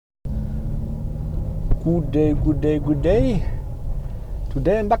Good day, good day, good day.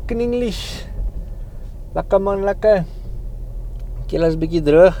 Today I'm back in English. Lekker man, lekker. Keel is bietjie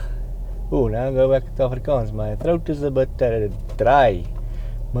droog. Now I go back to Afrikaans. My throat is a bit dry.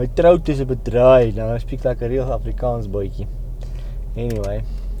 My throat is a bit dry. Now I speak like a real Afrikaans boykie. Anyway.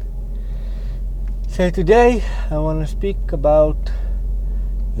 So today I want to speak about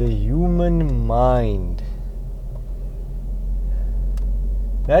the human mind.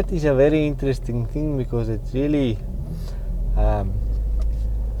 That is a very interesting thing because it really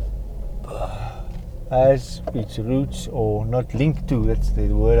has its roots, or not linked to, that's the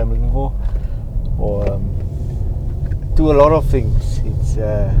word I'm looking for, or to a lot of things. It's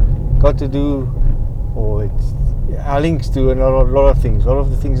got to do, or it's links to a lot of things. A lot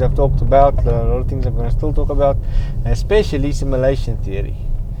of the things I've talked about, a lot of things I'm going to still talk about, especially simulation theory.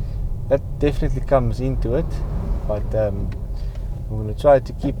 That definitely comes into it, but I'm going to try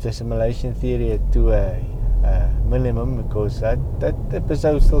to keep the simulation theory to a minimum because that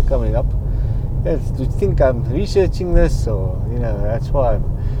episode is still coming up. You think I'm researching this, or that's why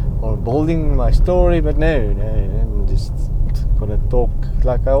I'm building my story, but no, I'm just gonna talk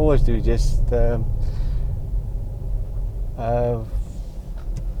like I always do, just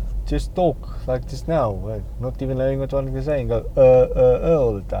talk like just now, not even knowing what I'm going to say, and go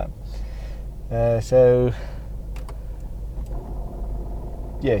all the time. So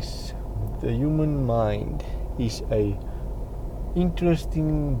yes, the human mind is a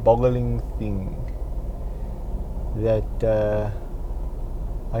interesting, boggling thing that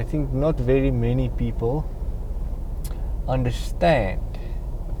I think not very many people understand.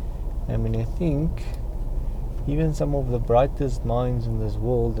 I mean, I think even some of the brightest minds in this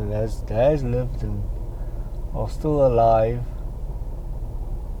world and has lived and are still alive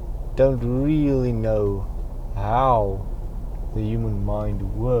don't really know how the human mind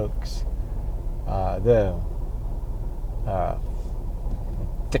works. The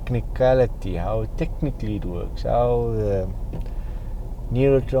technicality, how technically it works, how the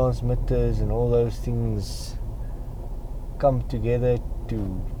neurotransmitters and all those things come together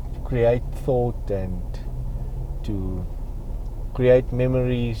to create thought and to create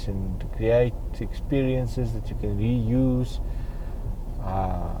memories and to create experiences that you can reuse.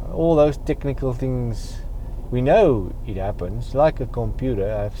 All those technical things, we know it happens like a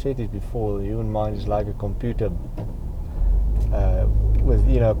computer. I've said it before, the human mind is like a computer with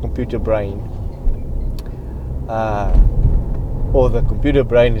a computer brain, or the computer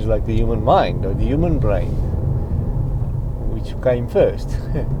brain is like the human mind or the human brain. Which came first?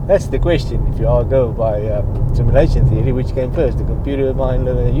 That's the question. If you all go by simulation theory, which came first, the computer mind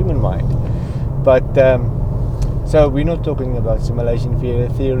or the human mind? But so we're not talking about simulation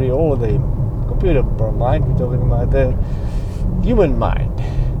theory or the computer mind. We're talking about the human mind.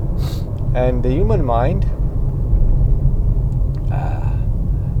 And the human mind,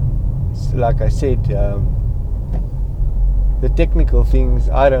 like I said, the technical things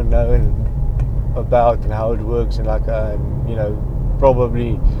I don't know about and how it works, and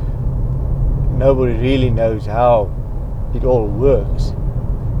probably nobody really knows how it all works,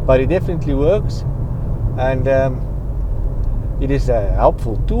 but it definitely works, and it is a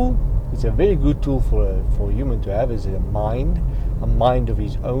helpful tool. It's a very good tool for a human to have, is a mind of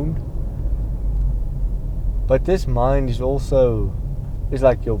his own. But this mind is also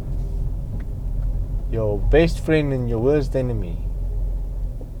like your best friend and your worst enemy,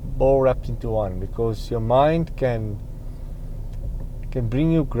 all wrapped into one, because your mind can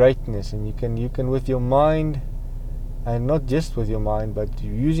bring you greatness, and you can with your mind, and not just with your mind, but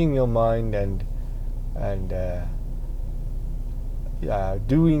using your mind and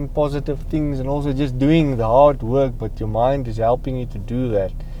doing positive things, and also just doing the hard work, but your mind is helping you to do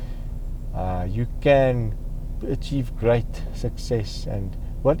that. You can achieve great success and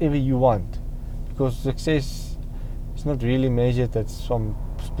whatever you want, because success is not really measured at some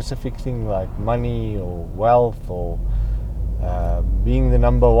specific thing like money or wealth or being the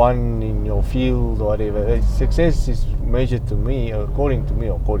number one in your field or whatever. Success is measured for me,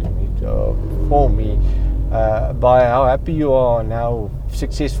 by how happy you are and how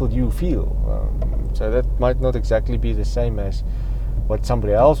successful you feel. So that might not exactly be the same as what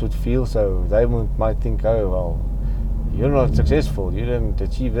somebody else would feel. So they might think, oh well, you're not successful, you didn't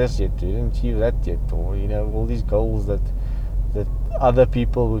achieve this yet, you didn't achieve that yet, or all these goals that other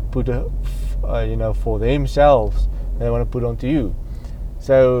people would put for themselves, they want to put onto you.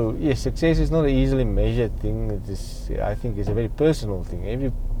 So yes, success is not an easily measured thing. I think it's a very personal thing.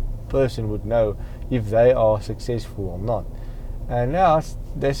 Every person would know if they are successful or not. And now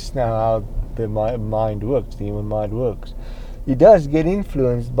this is now how the mind works, the human mind works. It does get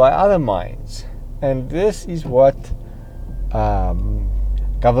influenced by other minds. And this is what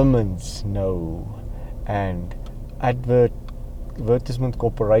governments know, and advertisement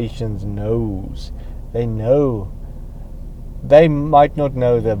corporations knows. They know. They might not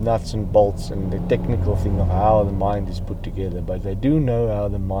know the nuts and bolts and the technical thing of how the mind is put together, but they do know how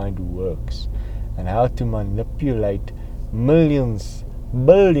the mind works and how to manipulate millions,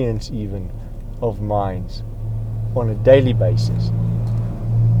 billions even, of minds on a daily basis.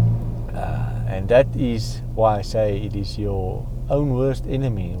 And that is why I say it is your own worst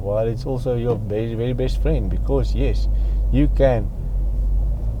enemy, while it's also your very, very best friend, because yes, you can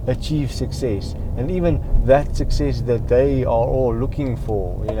achieve success, and even that success that they are all looking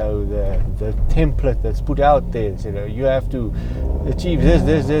for, the template that's put out there, you have to achieve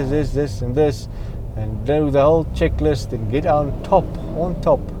this and this, and do the whole checklist and get on top,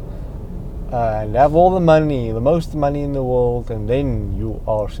 and have all the money, the most money in the world, and then you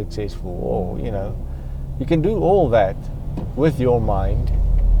are successful. Or you can do all that with your mind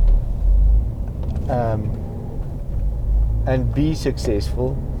and be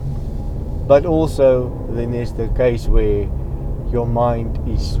successful. But also then there's the case where your mind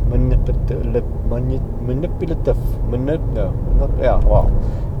is manipulative.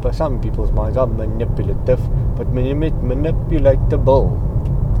 But some people's minds are manipulative, but manipulatable.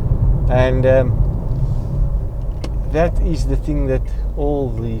 And that is the thing that all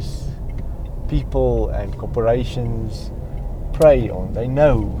these people and corporations prey on. They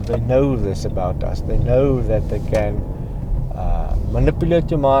know this about us. They know that they can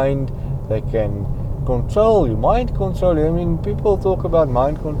manipulate your mind. They can control you, mind control you. I mean, people talk about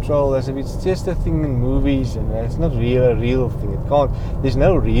mind control as if it's just a thing in movies, and it's not a real thing. There's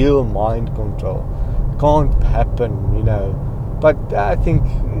no real mind control. It can't happen, But I think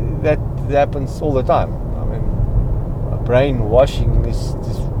that happens all the time. I mean, brainwashing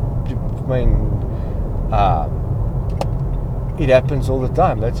it happens all the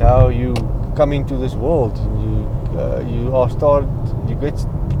time. That's how you come into this world. You get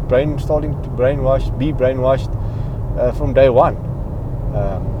starting to be brainwashed from day one.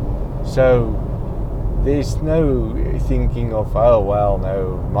 So there's no thinking of, oh well,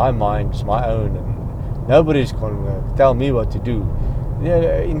 no, my mind's my own and nobody's going to tell me what to do.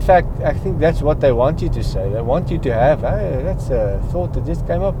 In fact, I think that's what they want you to say. They want you to have, hey, that's a thought that just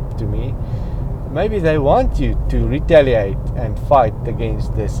came up to me. Maybe they want you to retaliate and fight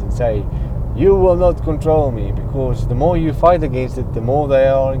against this and say, you will not control me, because the more you fight against it, the more they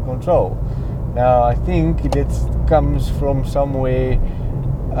are in control. Now, I think it comes from somewhere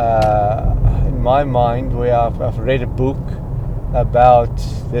in my mind where I've read a book about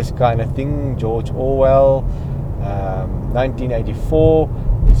this kind of thing, George Orwell, 1984.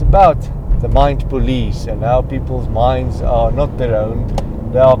 It's about the mind police and how people's minds are not their own.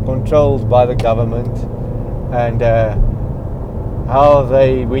 They are controlled by the government, and how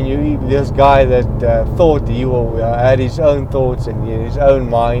this guy that thought he had his own thoughts and his own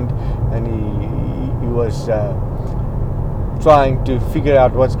mind, and he was trying to figure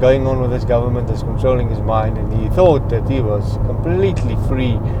out what's going on with this government that's controlling his mind, and he thought that he was completely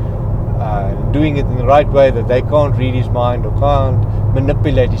free, doing it in the right way, that they can't read his mind or can't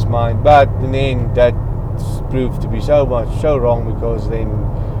manipulate his mind. But in the end, that proved to be so wrong, because then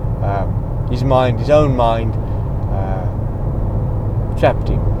his own mind trapped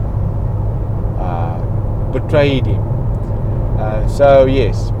him, betrayed him. So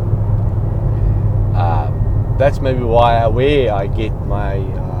yes, that's maybe where I get my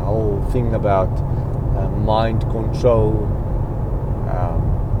whole thing about mind control,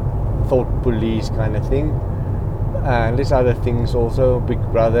 thought police kind of thing, and there's other things also, Big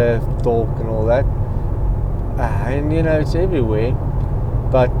Brother talk and all that, and it's everywhere.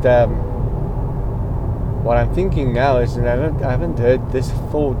 But what I'm thinking now is, and I haven't heard this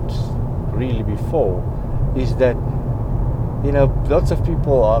thought really before, is that lots of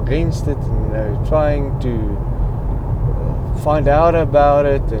people are against it and trying to find out about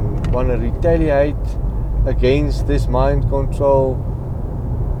it and want to retaliate against this mind control.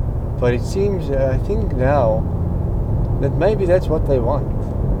 But it seems, I think now, that maybe that's what they want.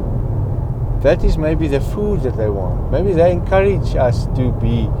 That is maybe the food that they want. Maybe they encourage us to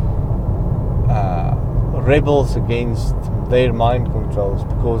be rebels against their mind controls,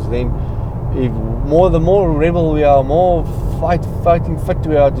 because then the more rebel we are, more fighting fit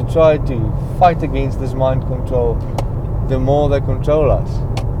we are to try to fight against this mind control, the more they control us.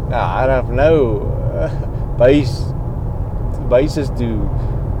 Now, I have no basis to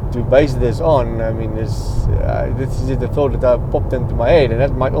base this on. I mean, this is the thought that popped into my head, and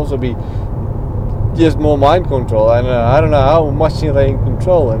that might also be just more mind control. I don't know how much they're in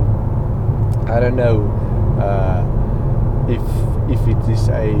control, and I don't know if it is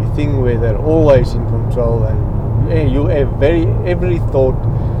a thing where they're always in control and you have every thought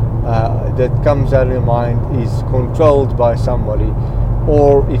that comes out of your mind is controlled by somebody,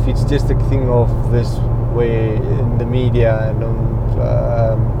 or if it's just a thing of this where in the media and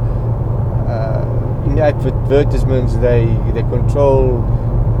in advertisements they control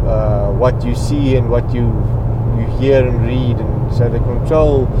what you see and what you hear and read, and so they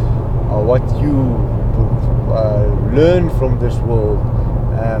control what you learn from this world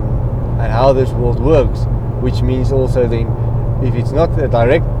and how this world works, which means also then if it's not a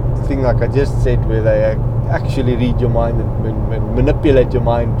direct thing like I just said where they actually read your mind and manipulate your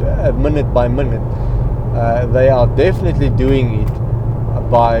mind minute by minute, they are definitely doing it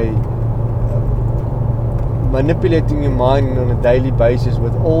by manipulating your mind on a daily basis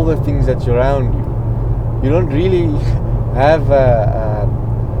with all the things that surround you. You don't really have a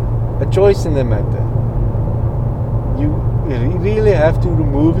choice in the matter. You really have to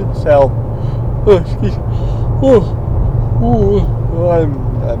remove yourself.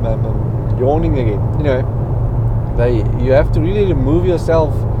 I'm yawning again. You know, you have to really remove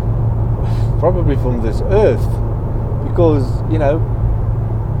yourself probably from this earth, because you know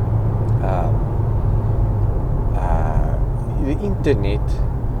the internet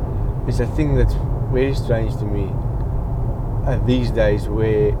is a thing that's very strange to me these days,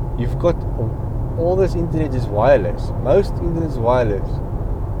 where you've got all this internet is wireless. Most internet is wireless,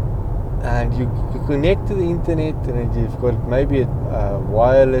 and you connect to the internet, and you've got maybe a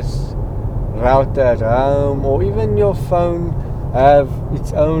wireless router at home, or even your phone have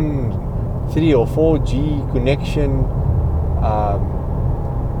its own 3 or 4G connection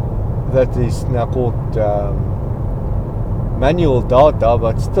that is now called manual data,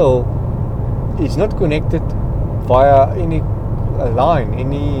 but still it's not connected via any line,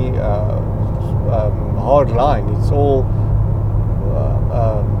 any hard line. It's all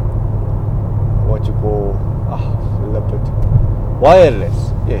what you call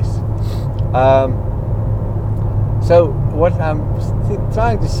wireless. Yes. So what I'm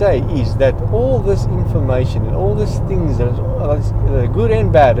trying to say is that all this information and all these things that are good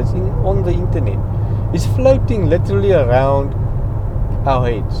and bad that's on the internet is floating literally around our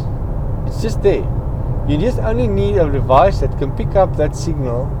heads. It's just there. You just only need a device that can pick up that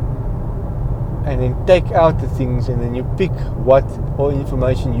signal and then take out the things, and then you pick what all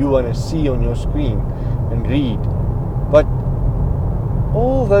information you want to see on your screen and read. But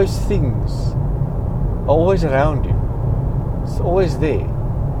all those things are always around you. It's always there.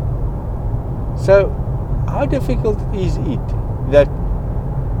 So how difficult is it that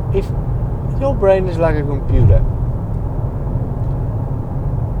if your brain is like a computer,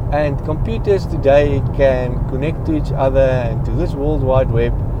 and computers today can connect to each other and to this World Wide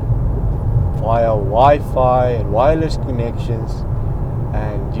Web via Wi-Fi and wireless connections,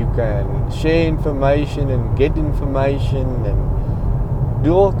 and you can share information and get information and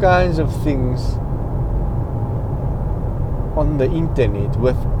do all kinds of things on the internet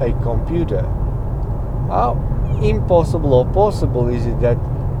with a computer. How impossible or possible is it that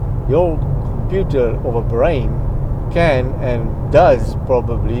your computer of a brain can and does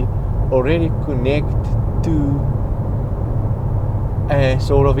probably already connect to a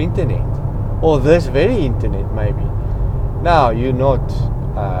sort of internet, or this very internet maybe? Now you're not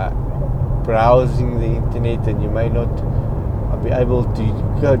browsing the internet, and you may not be able to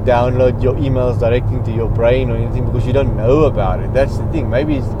download your emails directly into your brain or anything because you don't know about it. That's the thing.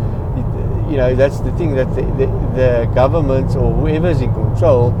 Maybe that's the thing, that the governments or whoever's in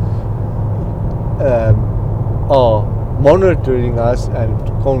control are monitoring us and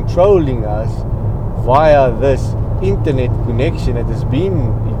controlling us via this internet connection that has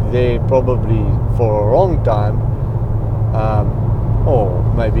been there probably for a long time, or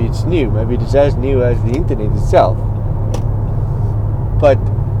maybe it's new, maybe it's as new as the internet itself. But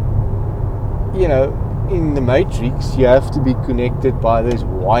in the Matrix, you have to be connected by this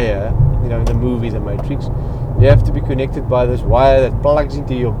wire. In the movie The Matrix, you have to be connected by this wire that plugs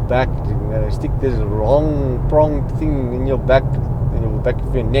into your back. They stick this long pronged thing in your back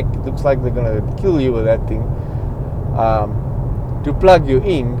of your neck. It looks like they're gonna kill you with that thing, to plug you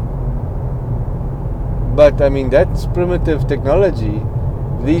in. But that's primitive technology.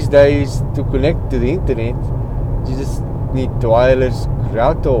 These days, to connect to the internet, you just need the wireless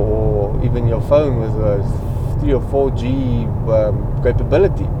router, or even your phone with a 3 or 4G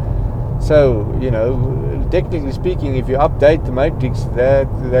capability. So, technically speaking, if you update the Matrix, that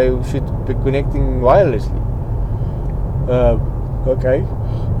they should be connecting wirelessly. Okay.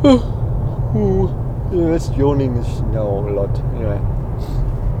 That's yawning now a lot. Anyway.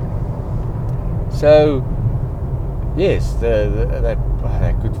 So yes,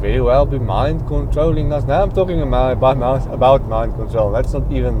 that could very well be mind controlling us. Now I'm talking about mind control. That's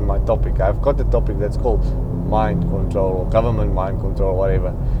not even my topic. I've got a topic that's called mind control or government mind control,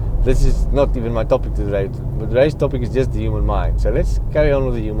 whatever. This is not even my topic today. But today's topic is just the human mind. So let's carry on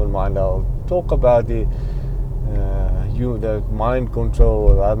with the human mind. I'll talk about the mind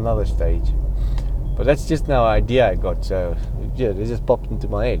control at another stage. But that's just now an idea I got. So yeah, it just popped into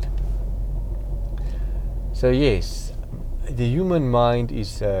my head. So yes, the human mind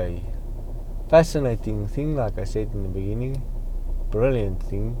is a fascinating thing, like I said in the beginning. Brilliant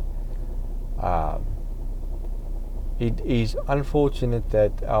thing. It is unfortunate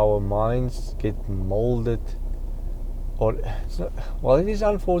that our minds get molded, or it is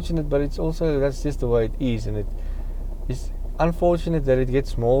unfortunate, but it's also, that's just the way it is, and it is unfortunate that it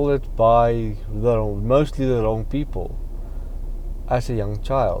gets molded by mostly the wrong people as a young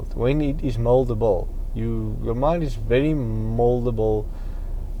child. When it is moldable, your mind is very moldable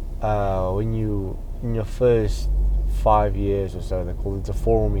when you in your first 5 years or so. They call it the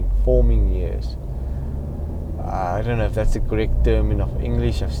forming years. I don't know if that's the correct term in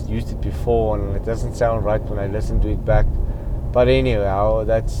English. I've used it before and it doesn't sound right when I listen to it back. But anyhow,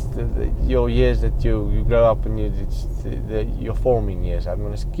 that's your years that you grow up, and it's your forming years. I'm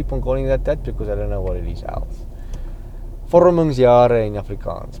going to keep on calling that because I don't know what it is else. Vormingsjare in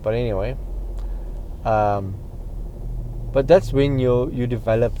Afrikaans. But anyway, but that's when you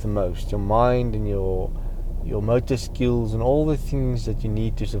develop the most. Your mind and your motor skills and all the things that you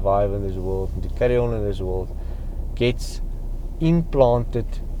need to survive in this world and to carry on in this world gets implanted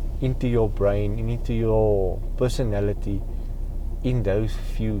into your brain and into your personality in those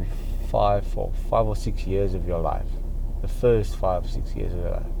few 5 or 6 years of your life. The first 5 or 6 years of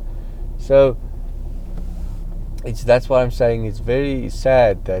your life. So that's why I'm saying it's very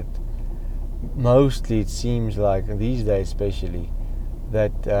sad that mostly it seems like these days especially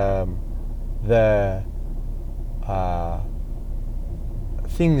that the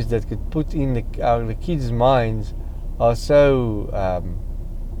things that could put in the kids' minds are so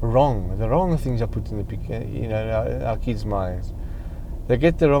wrong. The wrong things are put in our kids' minds. They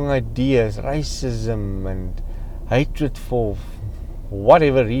get the wrong ideas, racism and hatred for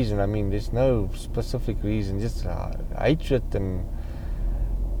whatever reason. I mean, there's no specific reason, just hatred and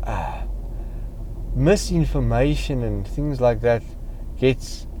misinformation and things like that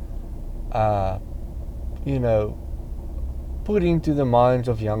gets put into the minds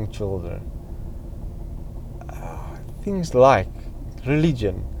of young children. Things like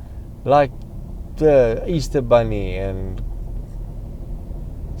religion, like the Easter Bunny and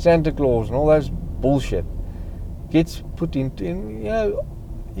Santa Claus and all that bullshit gets put into,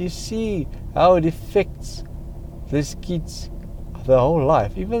 you see how it affects these kids their whole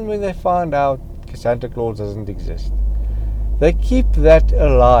life. Even when they find out Santa Claus doesn't exist, they keep that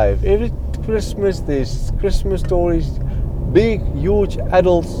alive. Every Christmas there's Christmas stories. Big, huge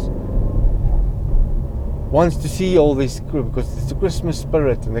adults wants to see all this because it's the Christmas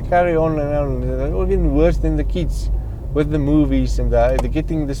spirit, and they carry on and on. They're even worse than the kids with the movies and they're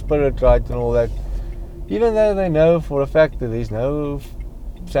getting the spirit right and all that. Even though they know for a fact that there's no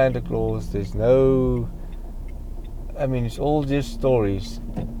Santa Claus, there's no... I mean, it's all just stories.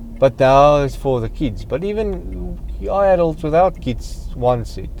 But now it's for the kids. But even adults without kids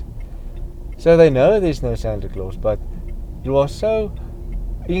wants it. So they know there's no Santa Claus, but you are so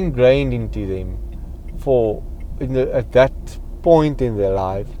ingrained into them at that point in their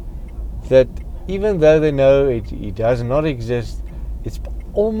life that even though they know it does not exist, it's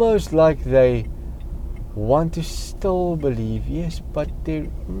almost like they want to still believe, yes, but there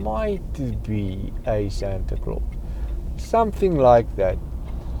might be a Santa Claus. Something like that.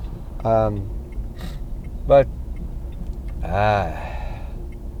 But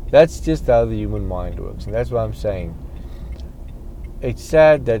that's just how the human mind works, and that's what I'm saying. It's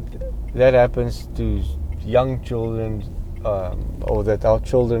sad that happens to young children, or that our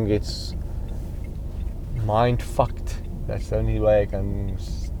children gets mind fucked. That's the only way I can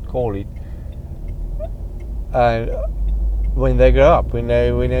call it. And when they grow up, when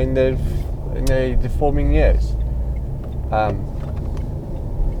they're in the forming years.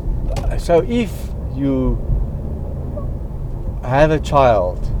 So if you have a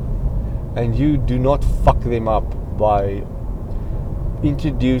child and you do not fuck them up by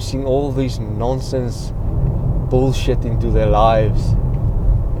introducing all this nonsense bullshit into their lives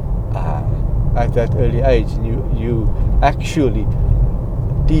at that early age, and you actually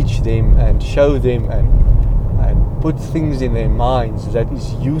teach them and show them and put things in their minds that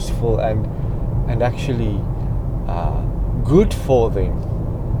is useful and actually good for them,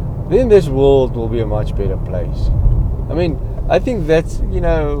 then this world will be a much better place. I mean, I think that's,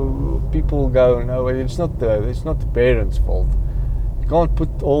 people go, no, it's not the parents' fault. You can't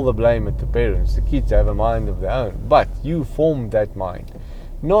put all the blame at the parents. The kids have a mind of their own, but you form that mind,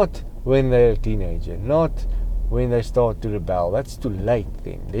 not when they're a teenager, not when they start to rebel. That's too late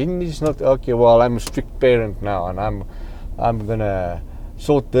then. Then it's not, okay, well, I'm a strict parent now, and I'm gonna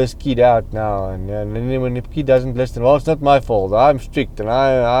sort this kid out now, and then when the kid doesn't listen, well, it's not my fault. I'm strict, and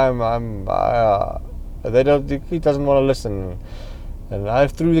the kid doesn't want to listen, and I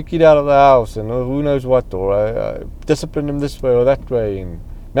threw the kid out of the house, and who knows what, or I disciplined him this way or that way, and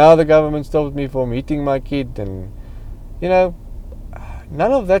now the government stopped me from hitting my kid, and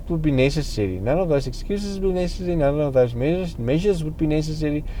none of that would be necessary. None of those excuses would be necessary. None of those measures would be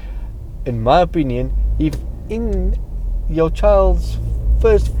necessary, in my opinion, if in your child's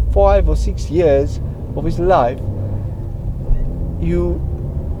first 5 or 6 years of his life, you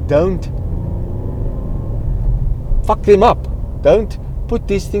don't fuck them up. Don't put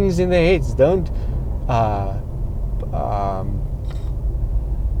these things in their heads. Don't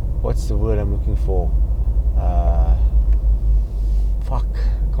what's the word I'm looking for? I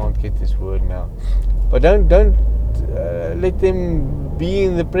can't get this word now. But don't let them be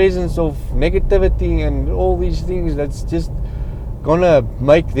in the presence of negativity and all these things that's just gonna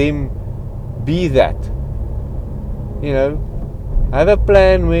make them be that. Have a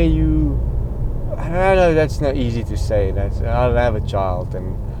plan where you, I know that's not easy to say. I don't have a child,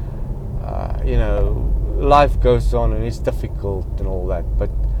 and life goes on and it's difficult and all that, but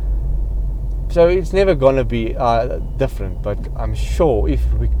so it's never gonna be different. But I'm sure if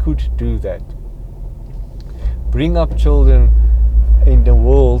we could do that, bring up children into a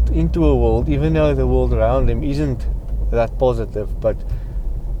world, even though the world around them isn't that positive, but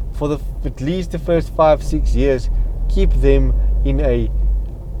for at least the first 5-6 years, keep them in a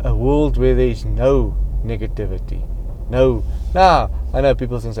world where there is no negativity. No. Now, I know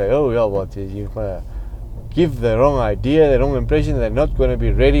people can say, oh, yeah, what, you're going to give the wrong idea, the wrong impression, they're not going to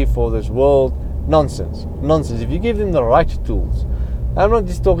be ready for this world. Nonsense. If you give them the right tools. I'm not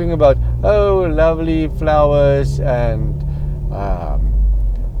just talking about, oh, lovely flowers and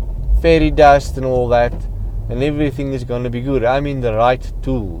fairy dust and all that, and everything is going to be good. I mean the right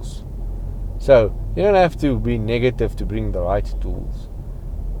tools. So, you don't have to be negative to bring the right tools.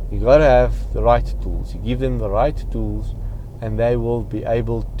 You got to have the right tools. You give them the right tools, and they will be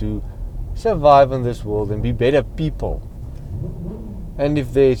able to survive in this world and be better people. And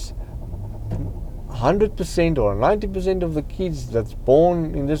if there's 100% or 90% of the kids gets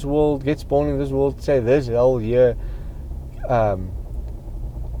born in this world, say this whole year,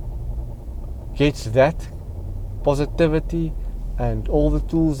 gets that positivity and all the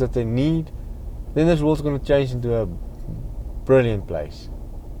tools that they need, then this world's going to change into a brilliant place,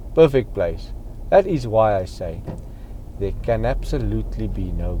 perfect place. That is why I say there can absolutely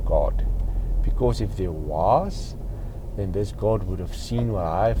be no God, because if there was, then this God would have seen what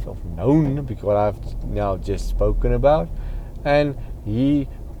I've known, because I've now just spoken about, and he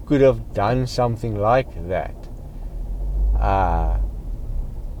could have done something like that.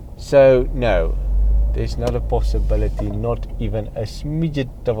 So no, there's not a possibility, not even a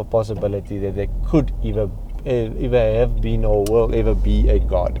smidget of a possibility that there could ever have been or will ever be a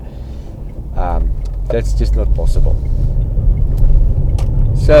God. That's just not possible.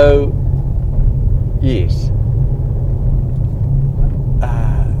 So yes.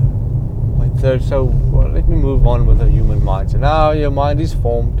 Let me move on with the human mind. So now your mind is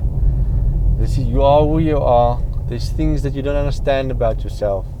formed. You are who you are. There's things that you don't understand about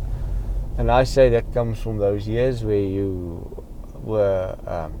yourself. And I say that comes from those years where you were,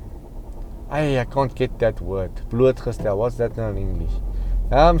 I can't get that word. Blootgestel. What's that now in English?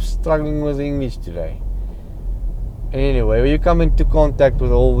 I'm struggling with English today. Anyway, when you come into contact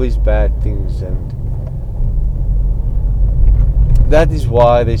with all these bad things, and that is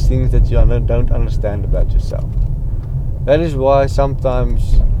why there's things that you don't understand about yourself. That is why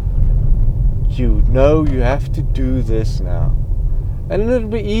sometimes you have to do this now. And it'll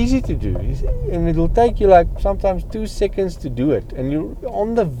be easy to do. And it'll take you like sometimes 2 seconds to do it. And you're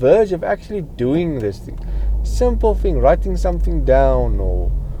on the verge of actually doing this thing. Simple thing, writing something down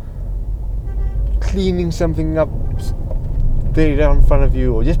or cleaning something up there in front of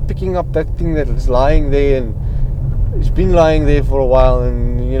you, or just picking up that thing that is lying there and it's been lying there for a while,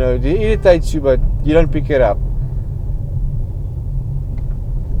 and it irritates you, but you don't pick it up.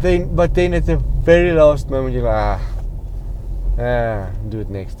 But then at the very last moment you're like, do it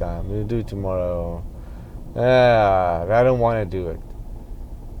next time, we'll do it tomorrow. I don't want to do it.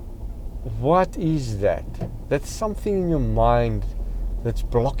 What is that? That's something in your mind that's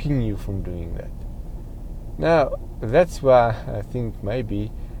blocking you from doing that. Now, that's why I think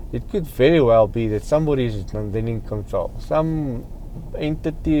maybe it could very well be that somebody is then in control. Some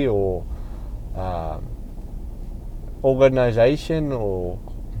entity or organization or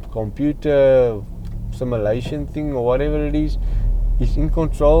computer simulation thing or whatever it is in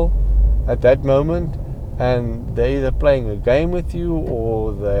control at that moment, and they're either playing a game with you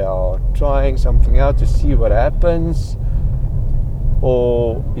or they are trying something out to see what happens,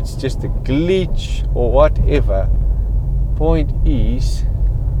 or it's just a glitch or whatever. Point is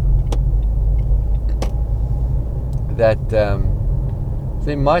that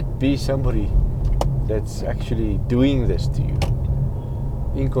there might be somebody that's actually doing this to you,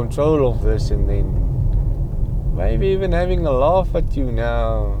 in control of this, and then maybe even having a laugh at you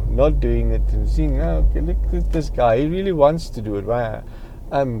now, not doing it, and seeing, oh, okay, look at this guy, he really wants to do it. Why?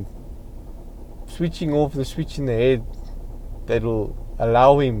 I'm switching off the switch in the head that will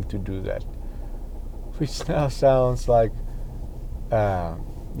allow him to do that. Which now sounds like,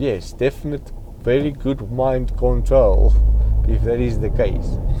 yes, definite, very good mind control, if that is the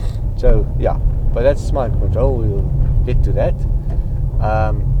case. So, yeah, but that's mind control, we'll get to that.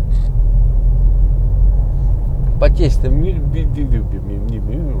 But yes, the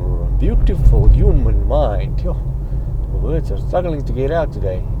beautiful human mind. The words are struggling to get out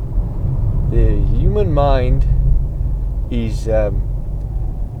today. The human mind is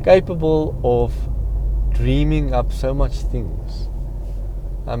capable of dreaming up so much things.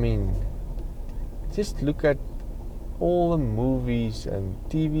 I mean, just look at all the movies and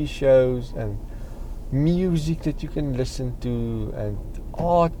TV shows and music that you can listen to and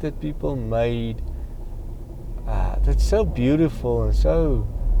art that people made. That's so beautiful and so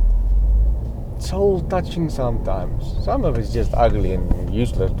soul touching sometimes. Some of it's just ugly and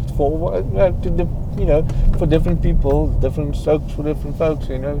useless for for different people, different strokes for different folks.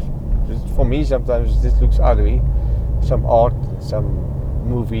 Just for me, sometimes this looks ugly. Some art, some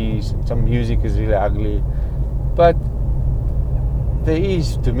movies, some music is really ugly. But there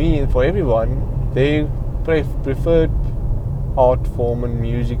is, to me and for everyone, their preferred art form and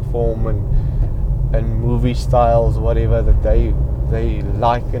music form and movie styles, whatever that they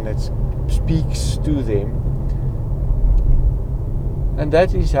like and it speaks to them. And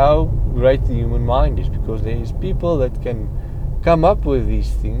that is how great the human mind is, because there is people that can come up with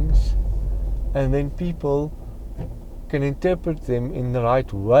these things, and then people can interpret them in the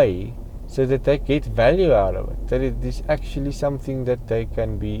right way so that they get value out of it, that it is actually something that they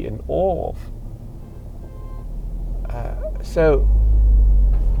can be in awe of. So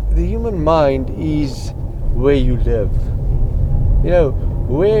the human mind is where you live.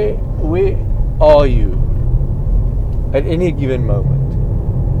 Where are you at any given moment?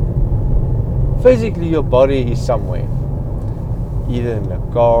 Physically, your body is somewhere. Either in a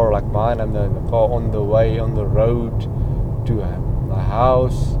car like mine, I'm in the car on the way, on the road to my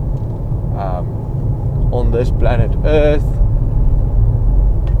house, on this planet Earth.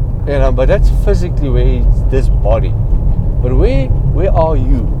 But that's physically where it's this body. But where are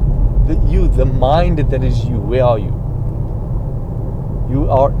you? The mind that is you, where are you? You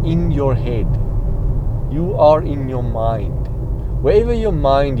are in your head. You are in your mind. Wherever your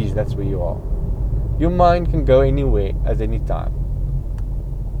mind is, that's where you are. Your mind can go anywhere at any time.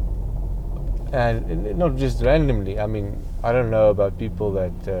 And not just randomly. I mean, I don't know about people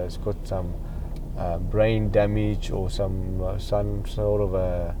that has got some brain damage or some sort of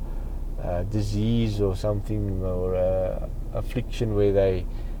a disease or something, or affliction where they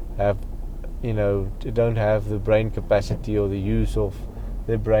have, don't have the brain capacity or the use of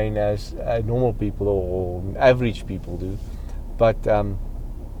their brain as normal people or average people do. But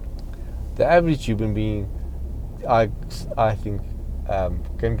the average human being, I think,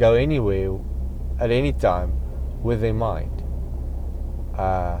 can go anywhere at any time with their mind.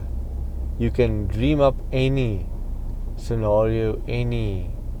 You can dream up any scenario, any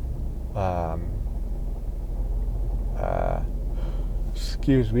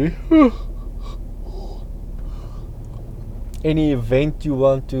excuse me, any event you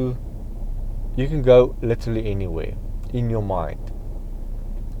want to. You can go literally anywhere in your mind.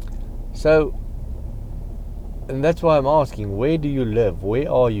 So, and that's why I'm asking, where do you live? Where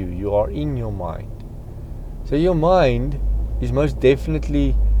are you? You are in your mind. So your mind is most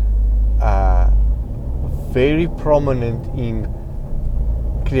definitely very prominent in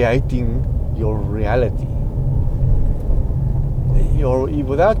creating your reality.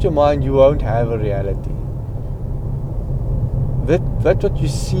 Without your mind, you won't have a reality. That's what you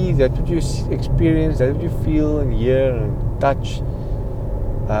see, that's what you experience, that's what you feel and hear and touch.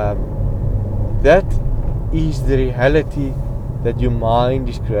 That is the reality that your mind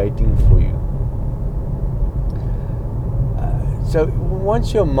is creating for you. So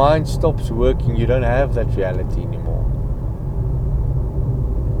once your mind stops working, you don't have that reality anymore.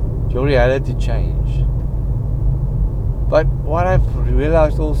 Your reality changed. But what I've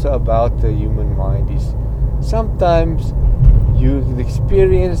realized also about the human mind is sometimes you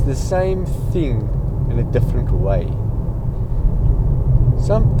experience the same thing in a different way.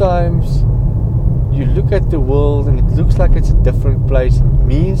 Sometimes you look at the world and it looks like it's a different place. It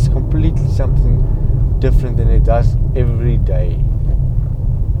means completely something different than it does every day.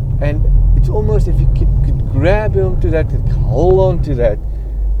 And it's almost, if you could grab onto that and hold on to that,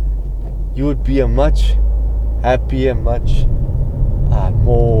 you would be a much happier, much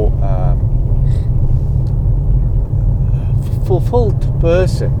more fulfilled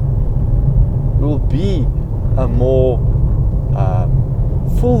person. You will be a more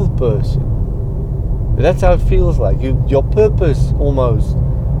full person. That's how it feels like. Your purpose almost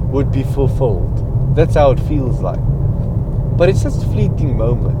would be fulfilled. That's how it feels like. But it's just fleeting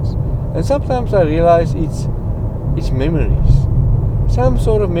moments. And sometimes I realize it's memories. Some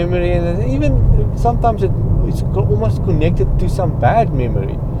sort of memory, and even sometimes it's almost connected to some bad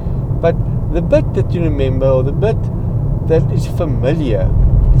memory. But the bit that you remember, or the bit that is familiar,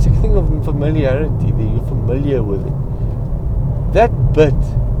 it's a thing of familiarity, that you're familiar with it. That bit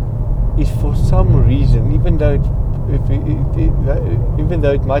is for some reason, even though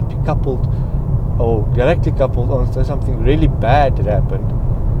it might be coupled or directly coupled on something really bad that happened,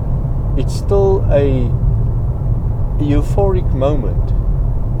 it's still a euphoric moment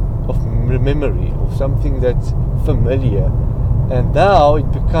of memory of something that's familiar, and now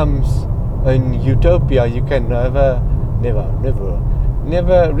it becomes an utopia you can never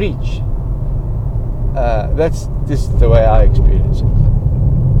reach. That's just the way I experience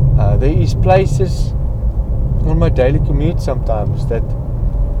it. There is places on my daily commute sometimes that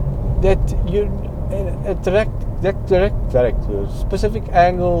you direct to a specific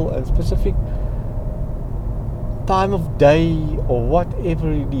angle and specific time of day or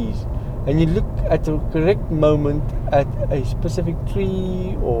whatever it is, and you look at the correct moment at a specific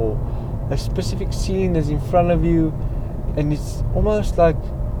tree or a specific scene that's in front of you, and it's almost like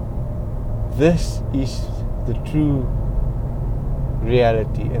this is the true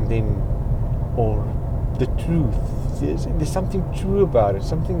reality, and then, or the truth. There's something true about it,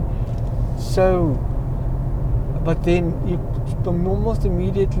 something so. But then you almost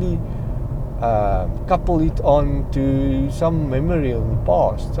immediately couple it on to some memory of the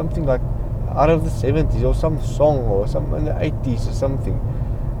past, something like out of the 70s, or some song, or some in the 80s or something.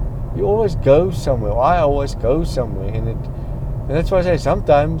 You always go somewhere. I always go somewhere, and that's why I say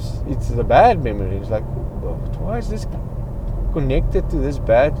sometimes it's a bad memory. It's like, why is this connected to this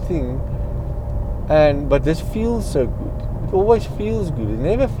bad thing? But this feels so good. It always feels good. It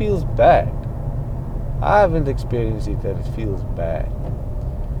never feels bad. I haven't experienced it that it feels bad.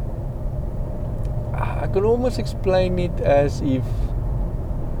 I can almost explain it as if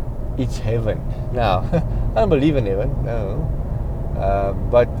it's heaven. Now, I don't believe in heaven, no.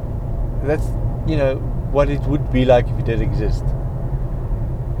 But that's, what it would be like if it did exist.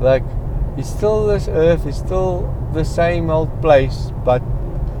 Like, it's still this earth, it's still the same old place, but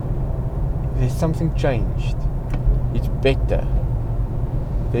there's something changed. It's better.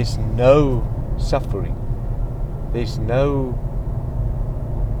 There's no suffering. There's no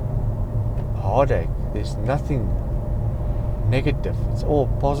heartache. There's nothing negative. It's all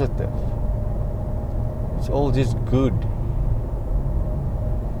positive. It's all just good.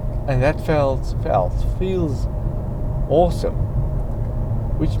 And that feels awesome.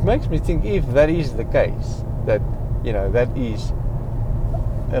 Which makes me think, if that is the case, that that is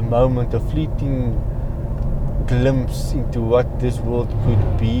a moment, a fleeting glimpse into what this world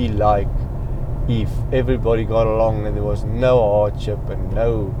could be like if everybody got along and there was no hardship and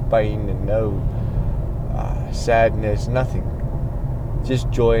no pain and no sadness, nothing, just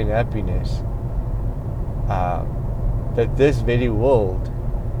joy and happiness, that this very world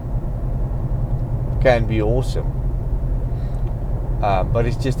can be awesome. But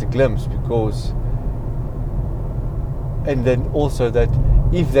it's just a glimpse, because, and then also that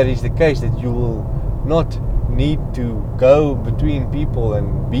if that is the case, that you will not need to go between people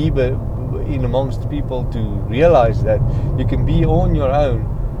and be in amongst people to realize that you can be on your own,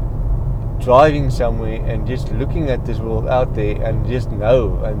 driving somewhere and just looking at this world out there, and just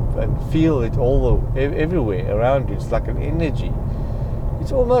know and feel it everywhere around you. It's like an energy.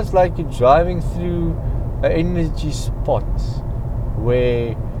 It's almost like you're driving through an energy spot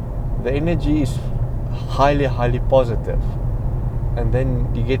where the energy is highly, highly positive, and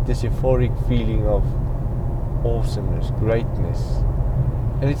then you get this euphoric feeling of awesomeness, greatness.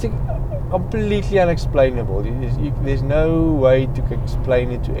 And it's completely unexplainable. There's no way to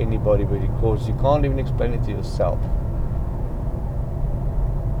explain it to anybody, but because you can't even explain it to yourself.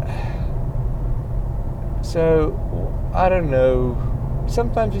 So, I don't know.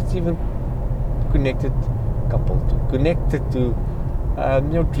 Sometimes it's even connected to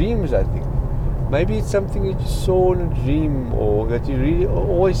your dreams, I think. Maybe it's something that you saw in a dream, or that you really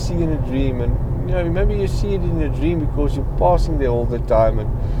always see in a dream, and maybe you see it in a dream because you're passing there all the time, and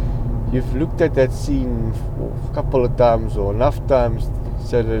you've looked at that scene a couple of times or enough times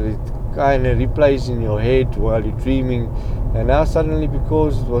so that it kind of replays in your head while you're dreaming. And now suddenly,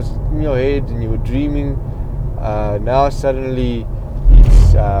 because it was in your head and you were dreaming, now suddenly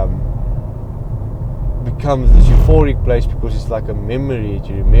it's becomes this euphoric place because it's like a memory.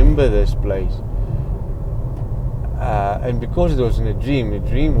 You remember this place. And because it was in a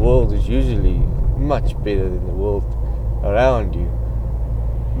dream world is usually much better than the world around you.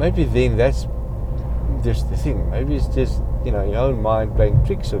 Maybe then that's just the thing. Maybe it's just, your own mind playing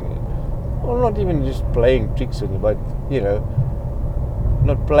tricks on you. Or not even just playing tricks on you, but,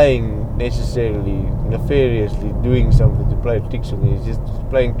 not playing necessarily nefariously, doing something to play tricks on you. It's just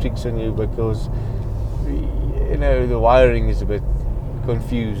playing tricks on you because, the wiring is a bit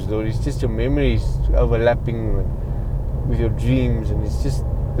confused, or it's just your memories overlapping with your dreams, and it's just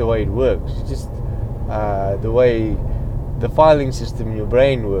the way it works. It's just the way the filing system in your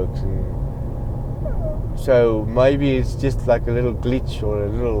brain works. And so maybe it's just like a little glitch or a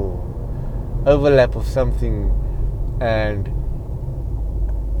little overlap of something, and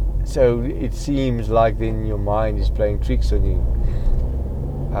so it seems like then your mind is playing tricks on you.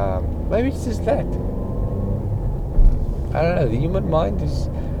 Maybe it's just that. I don't know. The human mind is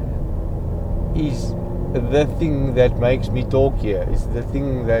the thing that makes me talk here. It's the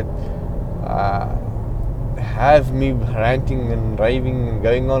thing that have me ranting and raving and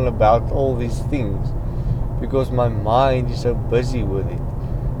going on about all these things, because my mind is so busy with it.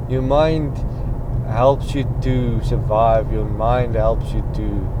 Your mind helps you to survive. Your mind helps you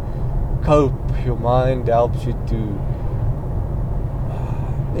to cope. Your mind helps you to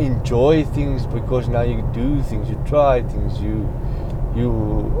enjoy things, because now you do things, you try things, you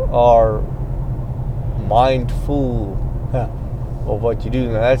are mindful of what you do.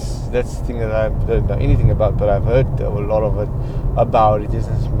 Now that's the thing that I don't know anything about, but I've heard a lot of it about it. Is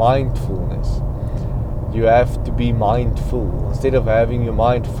this mindfulness. You have to be mindful. Instead of having your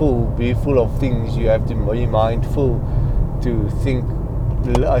mind full, be full of things, you have to be mindful to think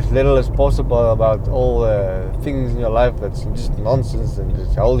as little as possible about all things in your life that's just nonsense and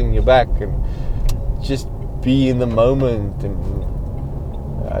just holding you back, and just be in the moment and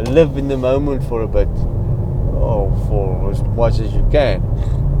live in the moment for a bit, or for as much as you can,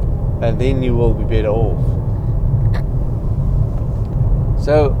 and then you will be better off.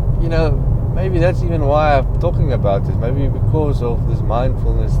 So, maybe that's even why I'm talking about this. Maybe because of this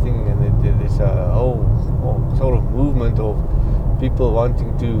mindfulness thing, and there's a whole sort of movement of people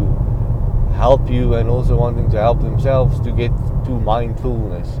wanting to help you and also wanting to help themselves to get to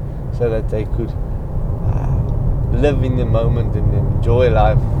mindfulness, so that they could live in the moment and enjoy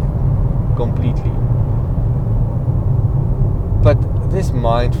life completely. But this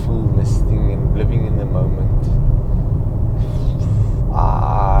mindfulness thing and living in the moment,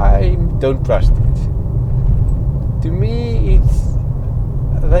 I don't trust it. To me,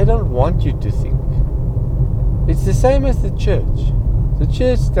 they don't want you to think. It's the same as the church. The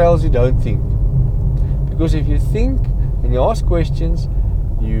church tells you don't think, because if you think and you ask questions,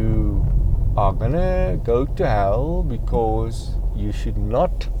 you are gonna go to hell, because you should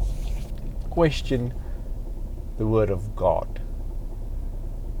not question the word of God.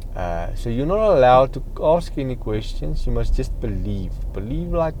 So you're not allowed to ask any questions. You must just believe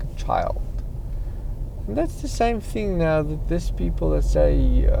like a child. And that's the same thing now, that these people that say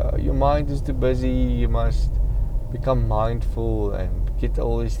your mind is too busy, you must become mindful and get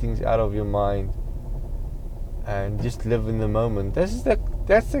all these things out of your mind and just live in the moment. That's the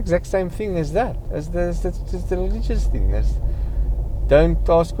exact same thing as that. That's the religious thing. Don't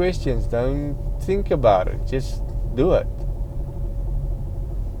ask questions. Don't think about it. Just do it.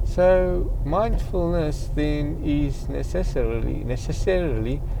 So mindfulness then is necessarily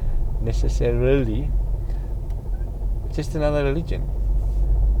just another religion.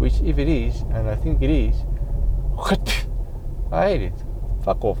 Which, if it is, and I think it is, I hate it.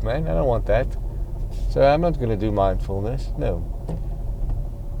 Fuck off, man. I don't want that. So I'm not going to do mindfulness. No.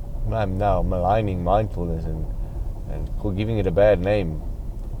 I'm now maligning mindfulness and giving it a bad name.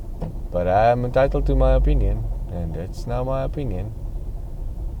 But I'm entitled to my opinion, and it's now my opinion.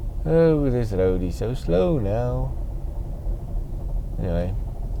 Oh, this road is so slow now. Anyway,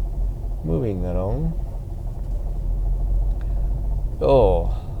 moving along.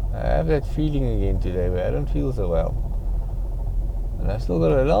 Oh, I have that feeling again today where I don't feel so well. And I've still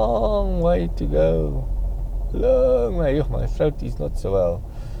got a long way to go. Long way. Oh, my throat is not so well.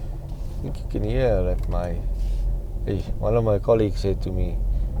 I think you can hear that one of my colleagues said to me,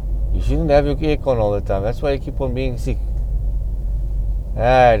 "You shouldn't have your aircon all the time. That's why you keep on being sick."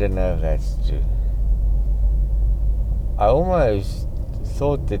 I don't know if that's true. I almost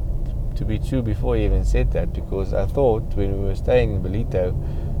thought that to be true before he even said that, because I thought when we were staying in Ballito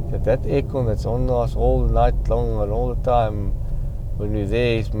that aircon that's on us all night long and all the time when we're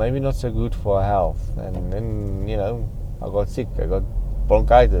there is maybe not so good for our health. And then, I got sick. I got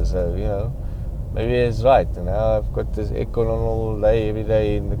bronchitis, so, maybe it's right. And now I've got this aircon on all day, every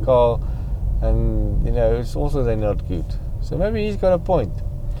day in the car, and, it's also then not good. So maybe he's got a point.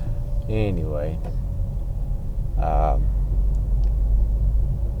 Anyway,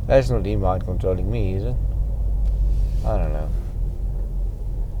 that's not him mind controlling me, is it? I don't know.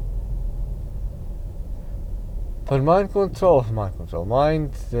 But mind control,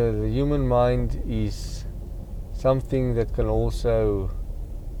 the human mind is something that can also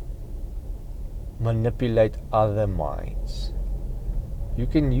manipulate other minds. You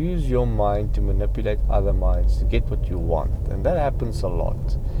can use your mind to manipulate other minds to get what you want, and that happens a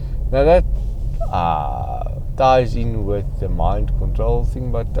lot. Now that ties in with the mind control thing,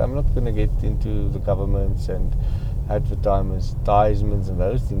 but I'm not going to get into the governments and advertisements and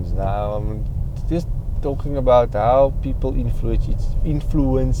those things now. I'm just talking about how people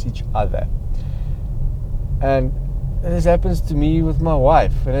influence each other. And this happens to me with my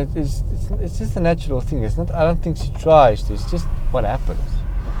wife, and it's just a natural thing. It's not. I don't think she tries to. It's just what happens.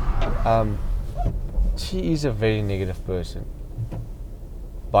 She is a very negative person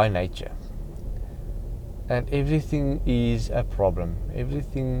by nature, and everything is a problem.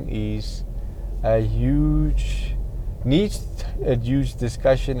 Everything is needs a huge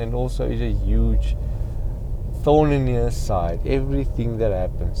discussion, and also is a huge thorn in her side. Everything that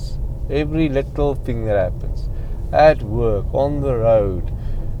happens, every little thing that happens. At work, on the road,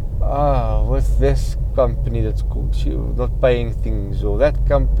 with this company that's not paying things, or that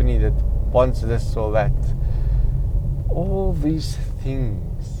company that wants this or that. All these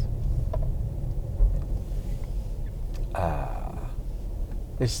things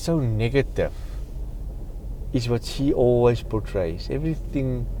they're so negative, is what she always portrays.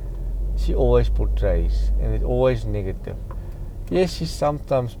 Everything she always portrays, and it's always negative. Yes, she's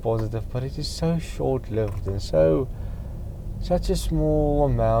sometimes positive, but it is so short-lived and such a small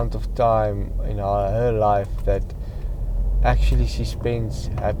amount of time in her life that actually she spends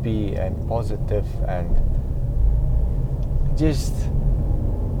happy and positive and just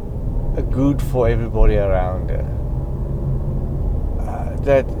good for everybody around her.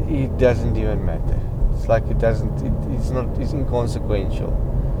 That it doesn't even matter. It's like it doesn't. It's inconsequential.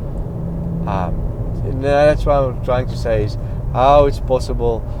 That's what I'm trying to say is how it's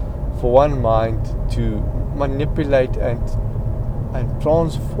possible for one mind to manipulate and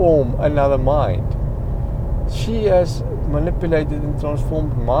transform another mind. She has manipulated and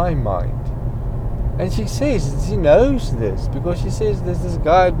transformed my mind, and she says she knows this because she says there's this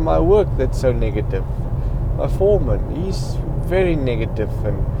guy at my work that's so negative. My foreman, he's very negative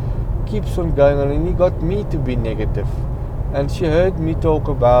and keeps on going on, and he got me to be negative. And she heard me talk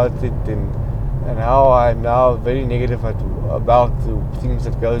about it and how I'm now very negative about the things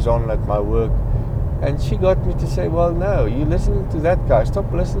that goes on at my work. And she got me to say, well, no, you're listening to that guy.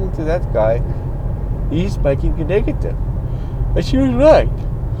 Stop listening to that guy. He's making you negative. And she was right.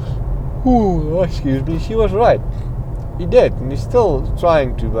 Ooh, excuse me. She was right. He did. And he's still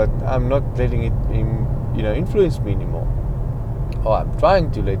trying to, but I'm not letting him influence me anymore. Or I'm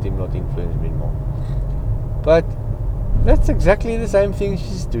trying to let him not influence me anymore. But that's exactly the same thing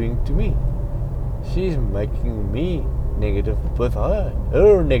she's doing to me. She's making me negative with her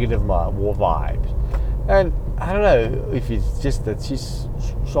negative vibes. And I don't know if it's just that she's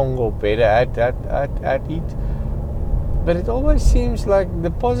stronger or better at it, but it always seems like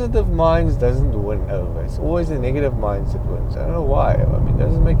the positive minds doesn't win over. It's always the negative minds that wins. I don't know why. I mean, it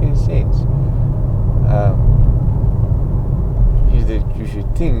doesn't make any sense. You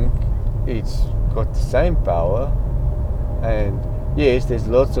should think it's got the same power, and yes, there's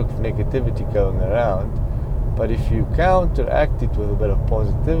lots of negativity going around, but if you counteract it with a bit of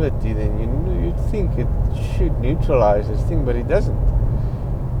positivity, then you'd think it should neutralize this thing, but it doesn't.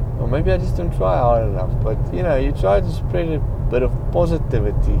 Or maybe I just don't try hard enough, but you try to spread a bit of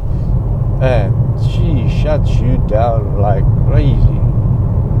positivity and she shuts you down like crazy.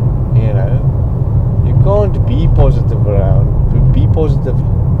 You know, you can't be positive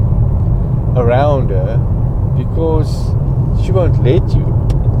around her because she won't let you.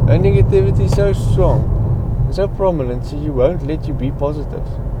 Her negativity is so strong and so prominent, so she won't let you be positive.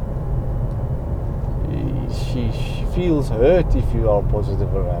 She feels hurt if you are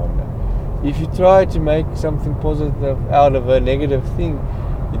positive around her. If you try to make something positive out of a negative thing,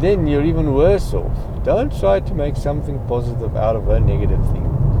 then you're even worse off. Don't try to make something positive out of a negative thing,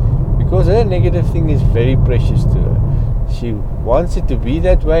 because her negative thing is very precious to her. She wants it to be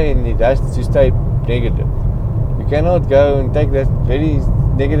that way, and it has to stay negative. You cannot go and take that very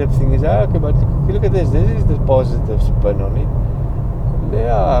negative thing and say, okay, but look at this is the positive spin on it.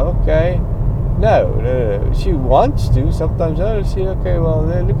 Yeah, okay. No. She wants to. Sometimes I'll say, okay, well,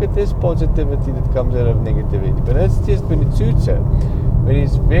 look at this positivity that comes out of negativity. But that's just when it suits her. When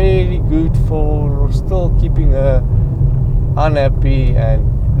it's very good for still keeping her unhappy and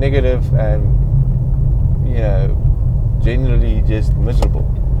negative and, generally just miserable.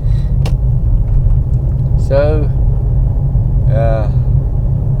 So,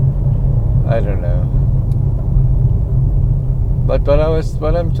 I don't know. But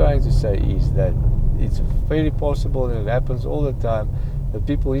what I'm trying to say is that it's very possible, and it happens all the time, that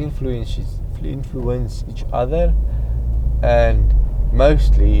people influence each other, and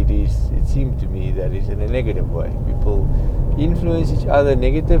mostly it seems to me that it's in a negative way. People influence each other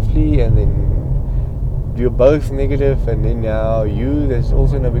negatively, and then you're both negative, and then now there's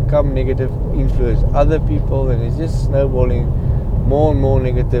also going to become negative, influence other people, and it's just snowballing more and more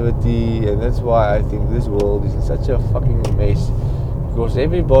negativity. And that's why I think this world is in such a fucking mess, because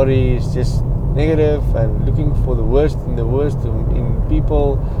everybody is just negative and looking for the worst in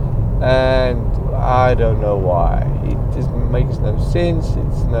people, and I don't know why. It just makes no sense.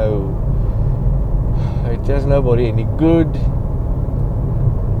 It does nobody any good.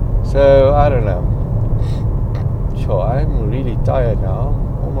 So I don't know. Sure, I'm really tired now,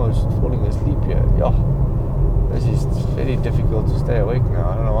 almost falling asleep here. Yeah, this is very difficult to stay awake now.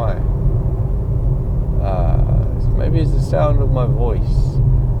 I don't know why. Maybe it's the sound of my voice,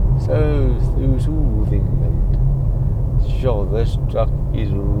 so soothing. And sure, this truck is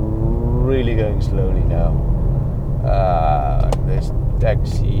really going slowly now. This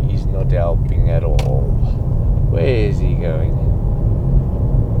taxi is not helping at all. Where is he going?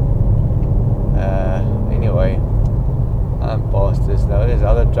 Anyway, I'm past this now. This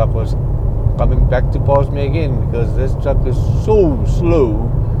other truck was coming back to pass me again, because this truck is so slow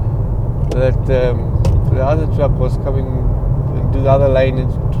that the other truck was coming into the other lane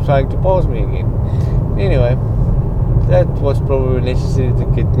and trying to pass me again. Anyway, that was probably necessary to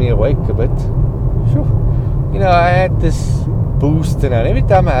get me awake a bit. Sure. I had this booster now. Every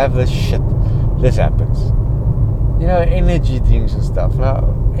time I have this shit, this happens. Energy drinks and stuff.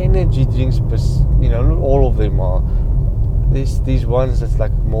 Now, energy drinks, but not all of them are. These ones that's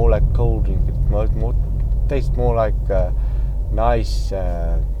like more like cold drink. It tastes more like nice.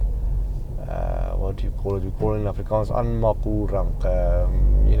 What do you call it? We call it in Afrikaans aanmaakkoelrank.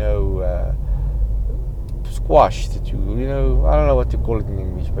 Squash that I don't know what to call it in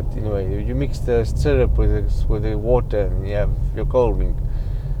English, but anyway, you mix the syrup with the water and you have your cold drink.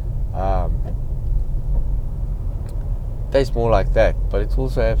 Tastes more like that, but it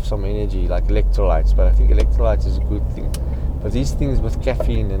also have some energy, like electrolytes. But I think electrolytes is a good thing. But these things with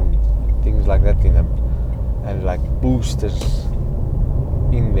caffeine and things like that in them, and like boosters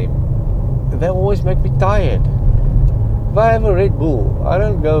in them, they always make me tired. If I have a Red Bull, I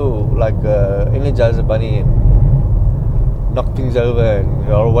don't go like Energizer Bunny and knock things over and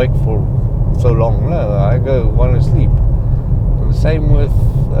I'll awake for so long. No, I want to sleep. And the same with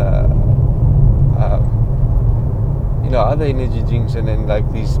other energy drinks, and then like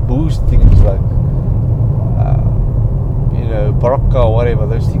these boost things like Barocca or whatever.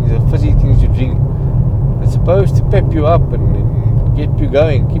 Those things are fizzy things you drink. It's supposed to pep you up and get you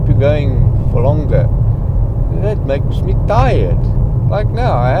going, keep you going for longer. That makes me tired. Like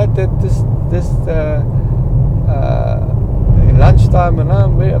now, I had this in lunchtime, and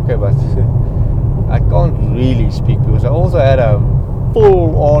I'm very okay, but I can't really speak because I also had a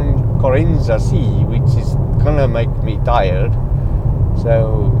full-on Corenza C, which is gonna make me tired.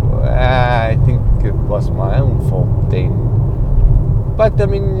 So I think it was my own fault then. But I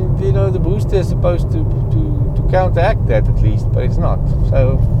mean, the booster is supposed to counteract that at least, but it's not.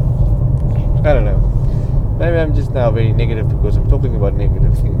 So I don't know. Maybe I'm just now very negative because I'm talking about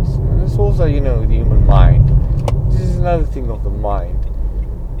negative things. And it's also, the human mind. This is another thing of the mind.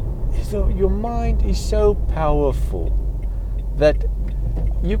 So your mind is so powerful that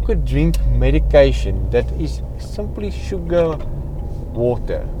you could drink medication that is simply sugar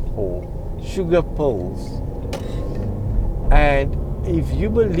water. or sugar pills. And if you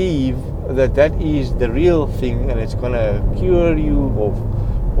believe that that is the real thing and it's going to cure you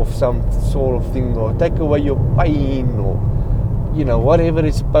of some sort of thing or take away your pain or, you know, whatever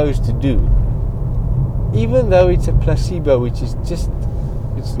it's supposed to do, even though it's a placebo, which is just,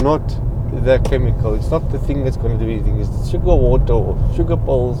 it's not the chemical, it's not the thing that's going to do anything, it's sugar water or sugar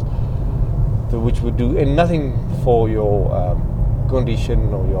pills, which would do and nothing for your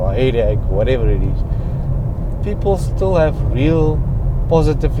condition or your headache or whatever it is. People still have real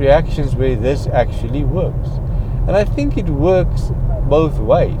positive reactions where this actually works. And I think it works both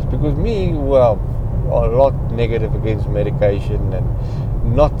ways, because me, well, a lot negative against medication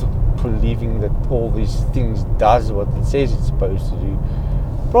and not believing that all these things does what it says it's supposed to do.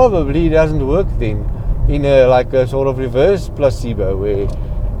 Probably doesn't work then in a like a sort of reverse placebo, where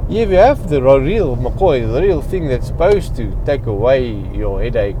if you have the real McCoy, the real thing that's supposed to take away your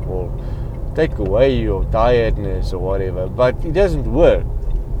headache or take away your tiredness or whatever, but it doesn't work.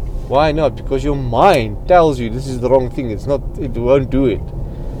 Why not? Because your mind tells you this is the wrong thing. It's not. It won't do it.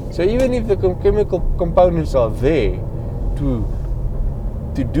 So even if the chemical components are there to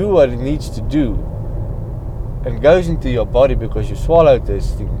do what it needs to do, and goes into your body because you swallowed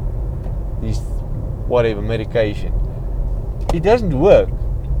this thing, this whatever medication, it doesn't work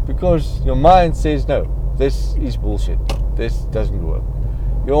because your mind says no. This is bullshit. This doesn't work.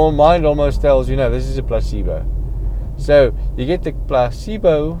 Your mind almost tells you, no, this is a placebo. So you get the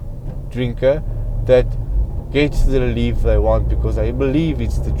placebo drinker that gets the relief they want because they believe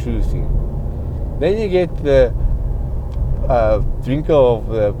it's the true thing. Then you get the drinker of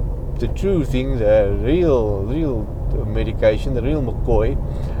the true thing, the real medication, the real McCoy,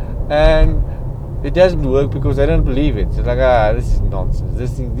 and it doesn't work because they don't believe it. It's like, this is nonsense.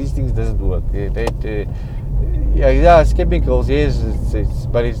 These things doesn't work. Yeah, it's chemicals, yes,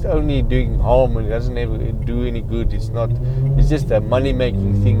 but it's only doing harm and it doesn't ever do any good. It's not. It's just a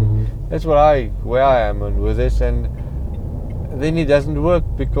money-making thing. That's where I am with this, and then it doesn't work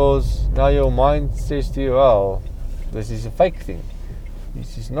because now your mind says to you, well, this is a fake thing.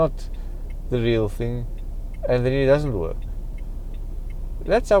 This is not the real thing, and then it doesn't work.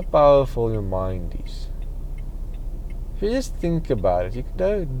 That's how powerful your mind is. If you just think about it, you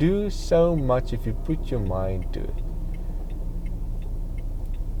can do so much if you put your mind to it.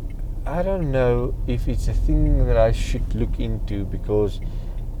 I don't know if it's a thing that I should look into, because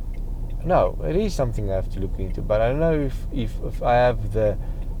no, it is something I have to look into, but I don't know if I have the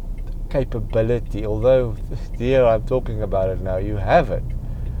capability, although there I'm talking about it now, you have it.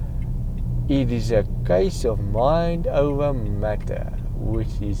 It is a case of mind over matter,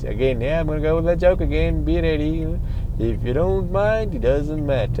 which is, again, I'm going to go with that joke again, be ready. If you don't mind, it doesn't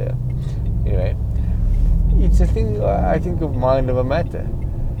matter. Anyway, it's a thing, I think, of mind over matter.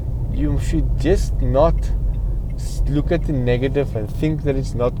 You should just not look at the negative and think that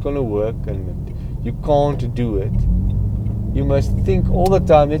it's not going to work and you can't do it. You must think all the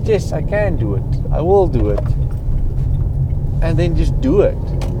time that, yes, I can do it, I will do it, and then just do it.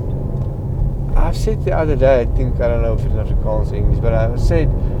 I've said the other day, I don't know if it's Afrikaans or English, but I said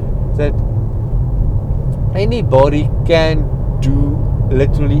that anybody can do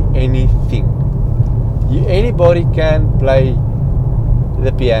literally anything. Anybody can play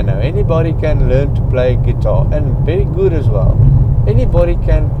the piano, anybody can learn to play guitar, and very good as well. Anybody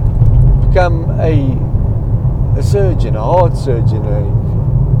can become a surgeon, a heart surgeon,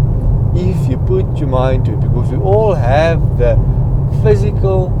 if you put your mind to it, because we all have the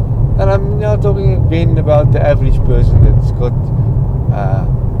physical, and I'm now talking again about the average person that's got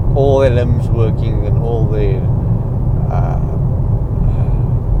all their limbs working and all their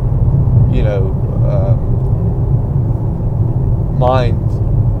mind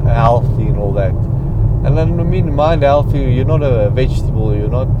healthy and all that. And then I mean mind healthy, you're not a vegetable, you're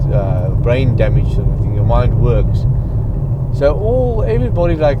not brain damaged or anything, your mind works. So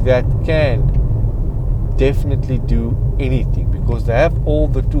everybody like that can definitely do anything, because they have all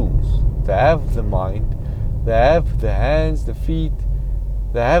the tools. They have the mind, they have the hands, the feet,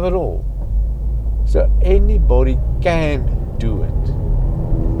 they have it all. So anybody can do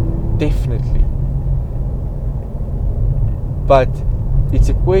it, definitely. But it's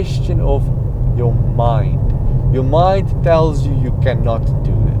a question of your mind. Your mind tells you you cannot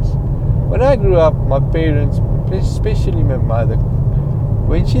do this. When I grew up, my parents, especially my mother,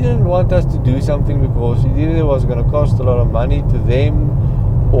 when she didn't want us to do something because it either was going to cost a lot of money to them,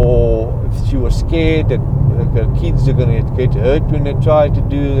 or if she was scared that her kids are going to get hurt when they try to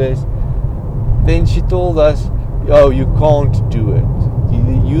do this, then she told us, oh, you can't do it.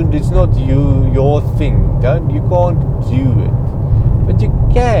 It's not your thing. You can't do it. But you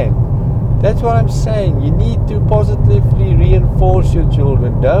can. That's what I'm saying. You need to positively reinforce your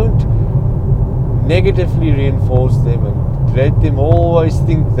children. Don't negatively reinforce them and let them always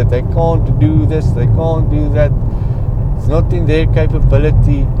think that they can't do this, they can't do that, it's not in their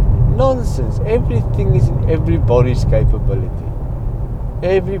capability. Nonsense. Everything is in everybody's capability.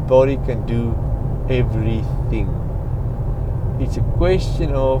 Everybody can do everything. It's a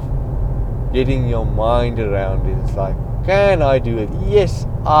question of getting your mind around it. It's like, can I do it? Yes,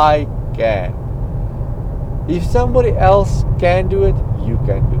 I can. If somebody else can do it, you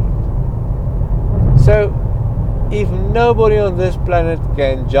can do it. So, if nobody on this planet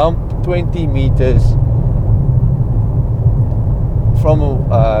can jump 20 meters from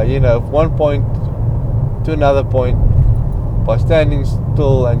one point to another point by standing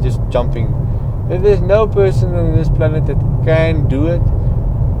still and just jumping, if there's no person on this planet that can do it,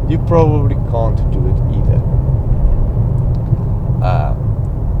 you probably can't do it either.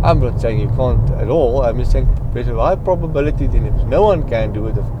 I'm not saying you can't at all. I'm just saying there's a high probability that if no one can do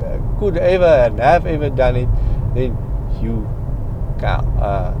it, if could ever and have ever done it, then you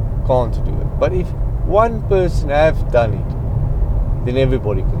can't do it. But if one person have done it, then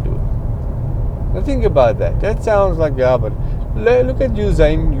everybody can do it. Now think about that. That sounds like, yeah, but look at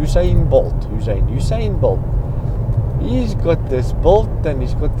Usain Bolt. He's got this bolt and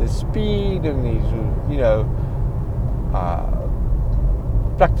he's got this speed and he's,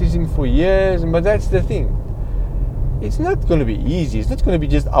 practicing for years. But that's the thing. It's not going to be easy. It's not going to be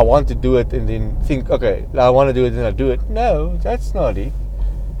just, I want to do it and then think, okay, I want to do it and I do it. No, that's not it.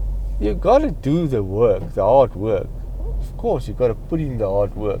 You got to do the work, the hard work. Of course, you got to put in the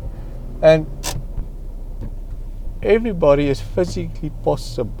hard work. And everybody is physically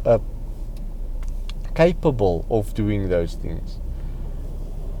capable of doing those things.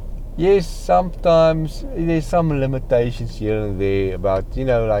 Yes, sometimes there's some limitations here and there about,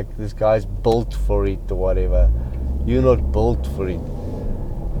 like this guy's built for it or whatever. You're not built for it.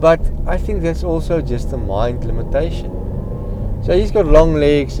 But I think that's also just a mind limitation. So he's got long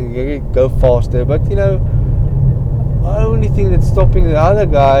legs and he can go faster, but the only thing that's stopping the other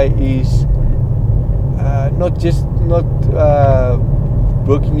guy is not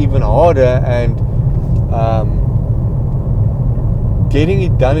working even harder and getting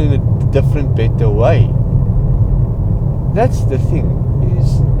it done in a different, better way. That's the thing,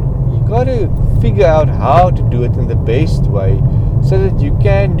 is you got to figure out how to do it in the best way so that you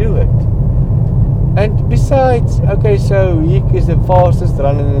can do it. And besides, okay, so he is the fastest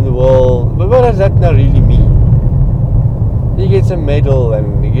runner in the world, but what does that now really mean? He gets a medal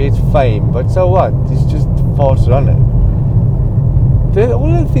and he gets fame, but so what? He's just a fast runner.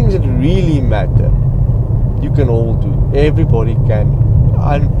 All the things that really matter, you can all do. Everybody can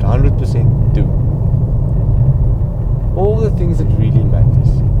 100% do. All the things that really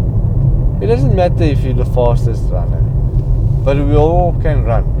matters. It doesn't matter if you're the fastest runner, but we all can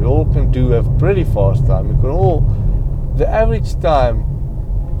run. We all can do a pretty fast time. We can all, the average time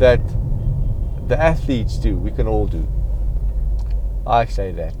that the athletes do, we can all do. I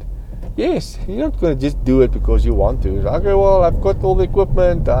say that. Yes, you're not going to just do it because you want to. Okay, well, I've got all the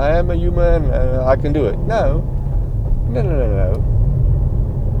equipment, I am a human, I can do it. No.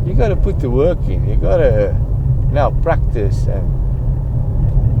 You got to put the work in. You got to now practice and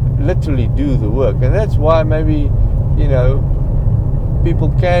literally do the work. And that's why maybe, people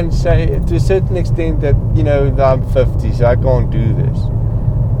can say to a certain extent that, I'm 50, so I can't do this.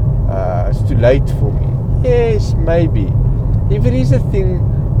 It's too late for me. Yes, maybe. If it is a thing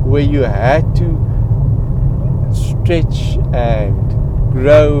where you had to stretch and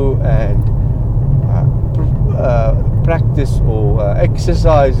grow and practice or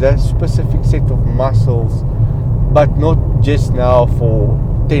exercise that specific set of muscles, but not just now for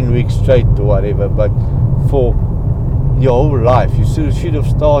 10 weeks straight or whatever, but for your whole life. You should have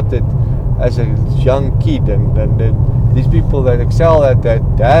started as a young kid, and these people that excel at that,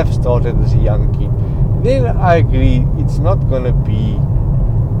 they have started as a young kid. Then I agree, it's not going to be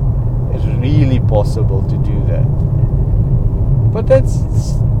really possible to do that. But that's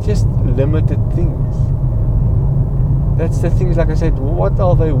just limited things. That's the things, like I said, what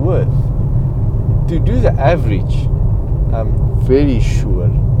are they worth? To do the average, I'm very sure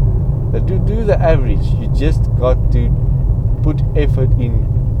that to do the average, you just got to put effort in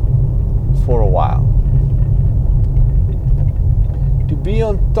for a while. To be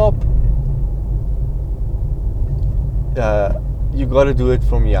on top, you got to do it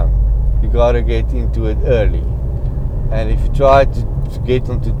from young. You got to get into it early. And if you try to get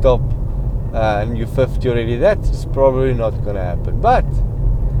onto top and you're 50 already, that's probably not going to happen. But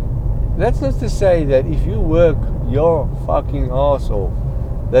that's not to say that if you work your fucking ass off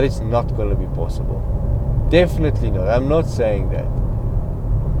that it's not going to be possible. Definitely not. I'm not saying that.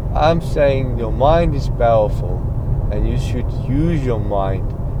 I'm saying your mind is powerful, and you should use your mind,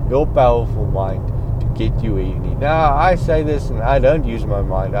 your powerful mind, to get you where you need. Now, I say this and I don't use my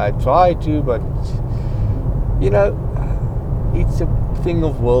mind. I try to, but it's a thing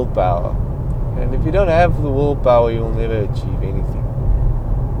of willpower. And if you don't have the willpower, you'll never achieve anything.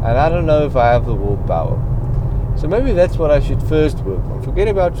 And I don't know if I have the willpower. So maybe that's what I should first work on. Forget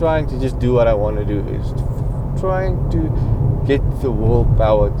about trying to just do what I want to do. Is trying to get the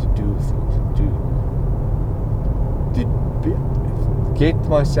willpower to do things, to get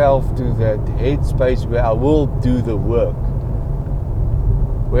myself to that headspace where I will do the work,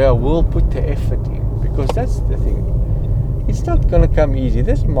 where I will put the effort in. Because that's the thing. It's not going to come easy.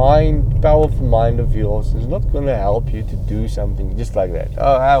 This powerful mind of yours is not going to help you to do something just like that.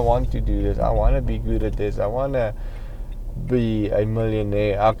 Oh, I want to do this. I want to be good at this. I want to be a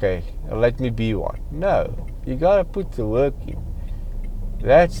millionaire. Okay, let me be one. No, you got to put the work in.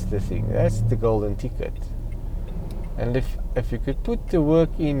 That's the thing. That's the golden ticket. And if you could put the work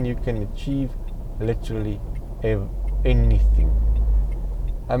in, you can achieve literally anything.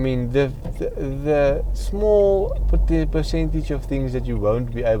 I mean, the small percentage of things that you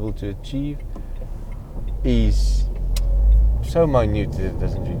won't be able to achieve is so minute that it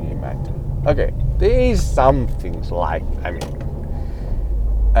doesn't really matter. Okay, there is some things like, I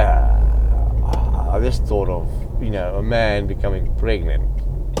just thought of, a man becoming pregnant.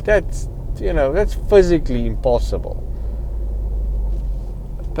 That's physically impossible.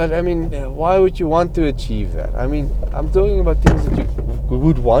 But why would you want to achieve that? I'm talking about things that you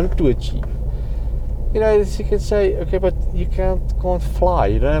would want to achieve. You can say, okay, but you can't fly.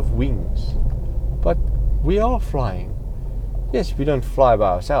 You don't have wings. But we are flying. Yes, we don't fly by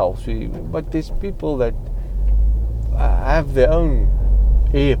ourselves. But there's people that have their own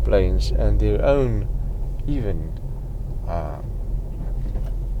airplanes and their own even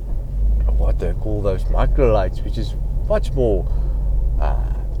what they call those microlights, which is much more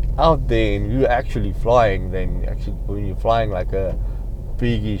out there, and you're actually flying than actually when you're flying like a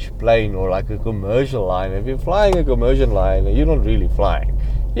biggish plane or like a commercial line. If you're flying a commercial line, you're not really flying.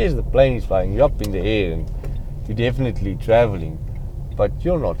 Yes, the plane is flying, you're up in the air and you're definitely traveling, but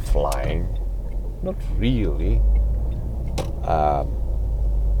you're not flying. Not really.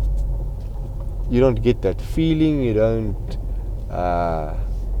 You don't get that feeling, you don't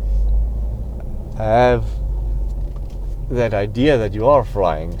have that idea that you are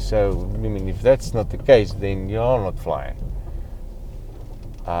flying. So, if that's not the case, then you are not flying.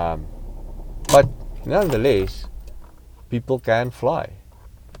 But nonetheless, people can fly.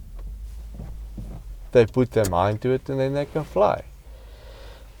 They put their mind to it and then they can fly.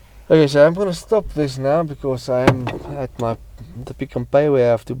 Okay, so I'm going to stop this now because I am at the Pick n Pay where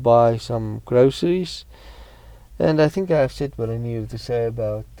I have to buy some groceries. And I think I've said what I needed to say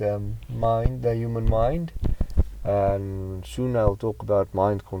about the human mind. And soon I'll talk about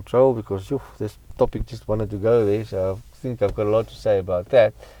mind control because this topic just wanted to go there, so I think I've got a lot to say about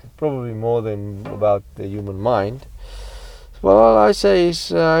that, probably more than about the human mind. Well, all I say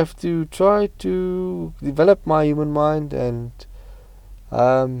is I have to try to develop my human mind and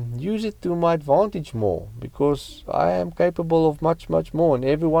use it to my advantage more, because I am capable of much, much more, and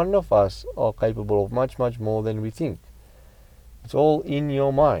every one of us are capable of much, much more than we think. It's all in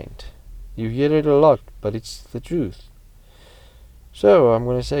your mind. You hear it a lot, but it's the truth. So I'm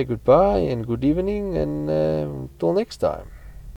going to say goodbye and good evening, and until next time.